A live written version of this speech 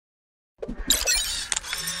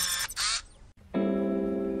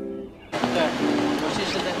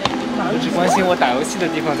关心我打游戏的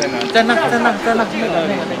地方在哪？在那，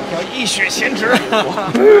要一雪前耻。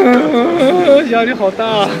压力好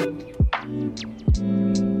大。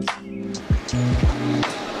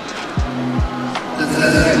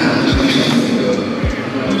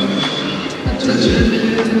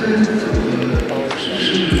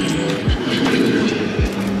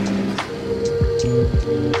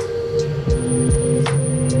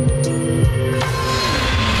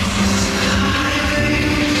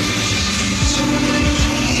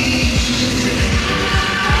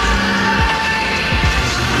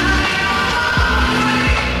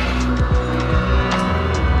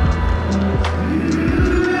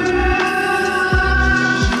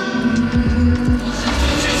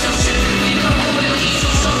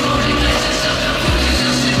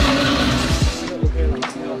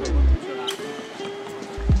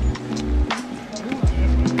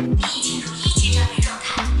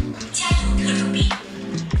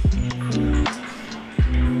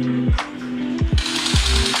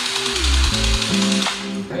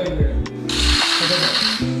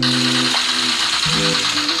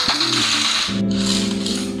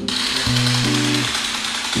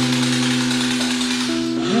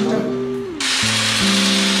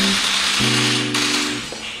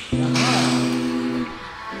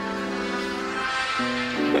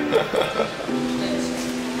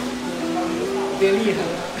变厉害了，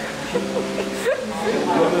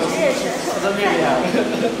我的魅力啊！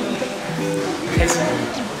开心，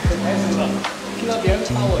很开心了。听到别人夸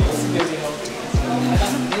我一次就厉害，来吧，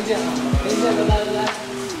明天见，拜拜。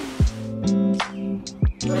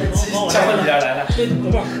下回你这儿来了，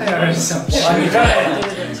看点人想吃。你这儿来了。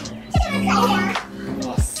哇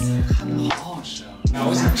塞，看着好好吃啊！哎，我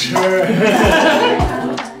想吃。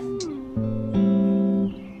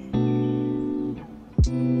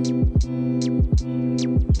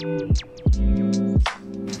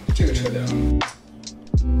这个车辆。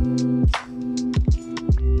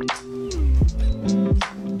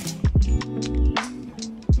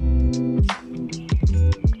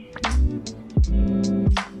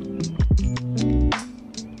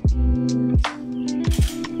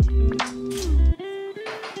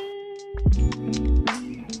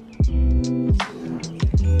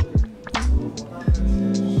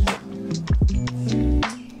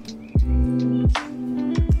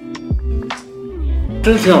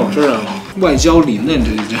真挺好吃的，外焦里嫩，这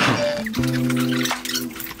就叫。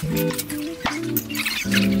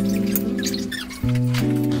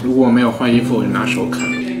如果我没有换衣服，我就拿手啃。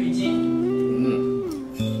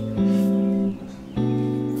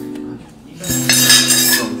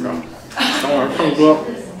等会儿唱歌，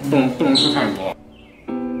不能吃太多。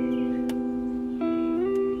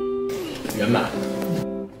圆满。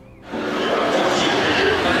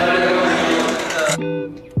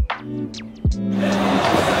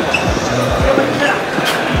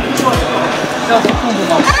要控制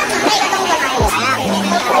吗？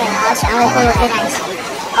前后会有在一起。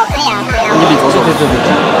哦，可以啊，可以啊。你比头对。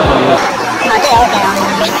啊，对 ，OK 啊。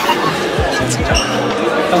紧张。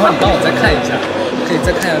等会儿你帮我再看一下，可以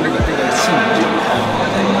再看一下那个姓名。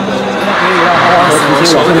可以让他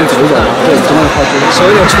手有点走一走，对，真的靠近。手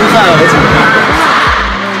有点出汗了，我紧张。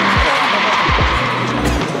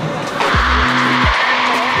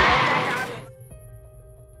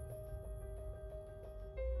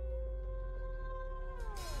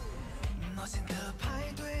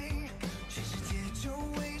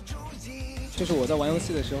就是我在玩游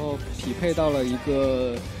戏的时候匹配到了一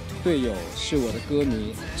个队友，是我的歌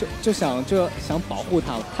迷，就想保护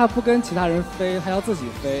他，他不跟其他人飞，他要自己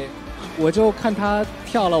飞，我就看他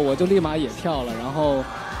跳了，我就立马也跳了，然后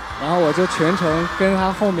我就全程跟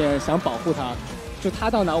他后面想保护他，就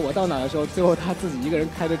他到哪我到哪的时候，最后他自己一个人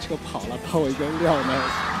开着车跑了，把我一个人撂那儿，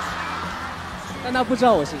但他不知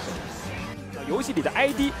道我是谁。游戏里的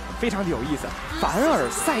ID 非常的有意思，凡尔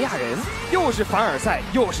赛亚人，又是凡尔赛，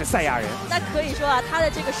又是赛亚人。那可以说啊，他的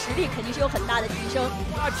这个实力肯定是有很大的提升。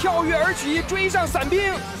啊，跳跃而起，追上伞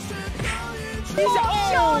兵，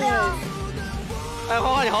漂亮！哎，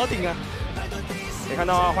花花你好顶啊！可以看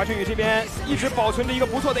到华晨宇这边一直保存着一个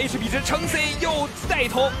不错的 HP 值，乘 C 又带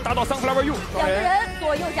头达到 Sunflower U， 两个人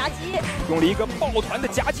左右夹击，用了一个抱团的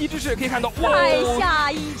夹击之势，可以看到再下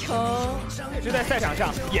一城。一直在赛场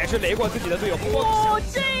上也是雷过自己的队友。哦，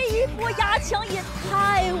这一波压墙也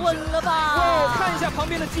太稳了吧！哦，看一下旁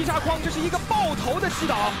边的击杀框，这是一个爆头的击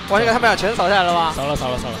倒。哇，这个他们俩全扫下来了吧？扫了。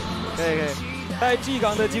可以。在 G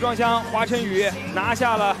港的集装箱，华晨宇拿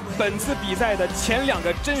下了本次比赛的前2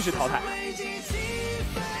个真实淘汰。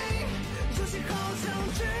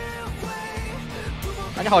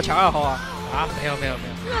你好强啊，豪啊！啊，没有。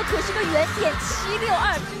这可是个原点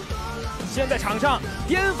762。现在场上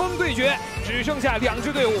巅峰对决，只剩下2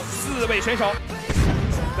支队伍，4位选手。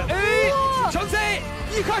哎，橙 C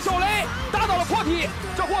一颗手雷打倒了破体，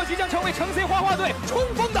这或许将成为橙 C 花花队冲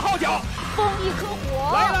锋的号角。风一颗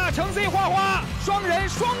火来了，橙 C 花花双人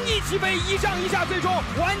双翼齐飞，一上一下，最终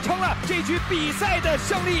完成了这局比赛的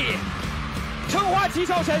胜利。橙花旗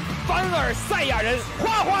超神凡尔赛亚人，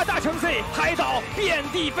花花大橙 C， 海岛遍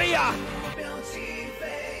地飞呀！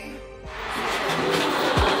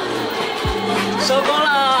收工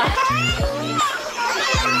了，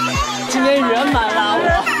今天圆满了我。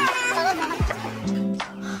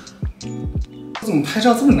怎么拍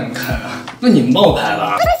照这么难看啊？那你们帮我拍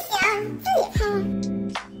了？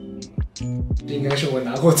这应该是我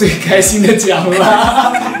拿过最开心的奖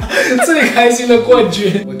了，最开心的冠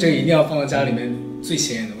军。我这个一定要放到家里面最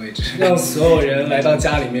显眼的位置，让所有人来到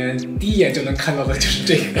家里面第一眼就能看到的就是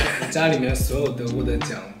这个。家里面所有得过的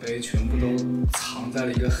奖杯全部都藏在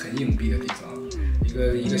了一个很隐蔽的地方，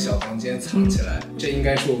一个小房间藏起来。这应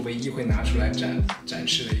该是我唯一会拿出来展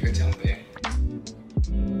示的一个奖杯。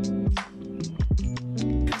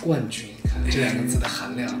冠军，看这2个字的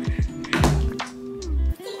含量。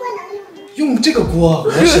用这个锅，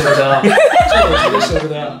我舍不得，这我绝对舍不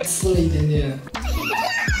得，呲了一点点。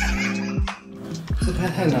自拍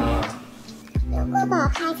太难了。有锅不好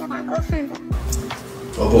拍，就把锅放着。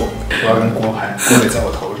不，我要跟锅拍，锅得在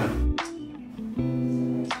我头上。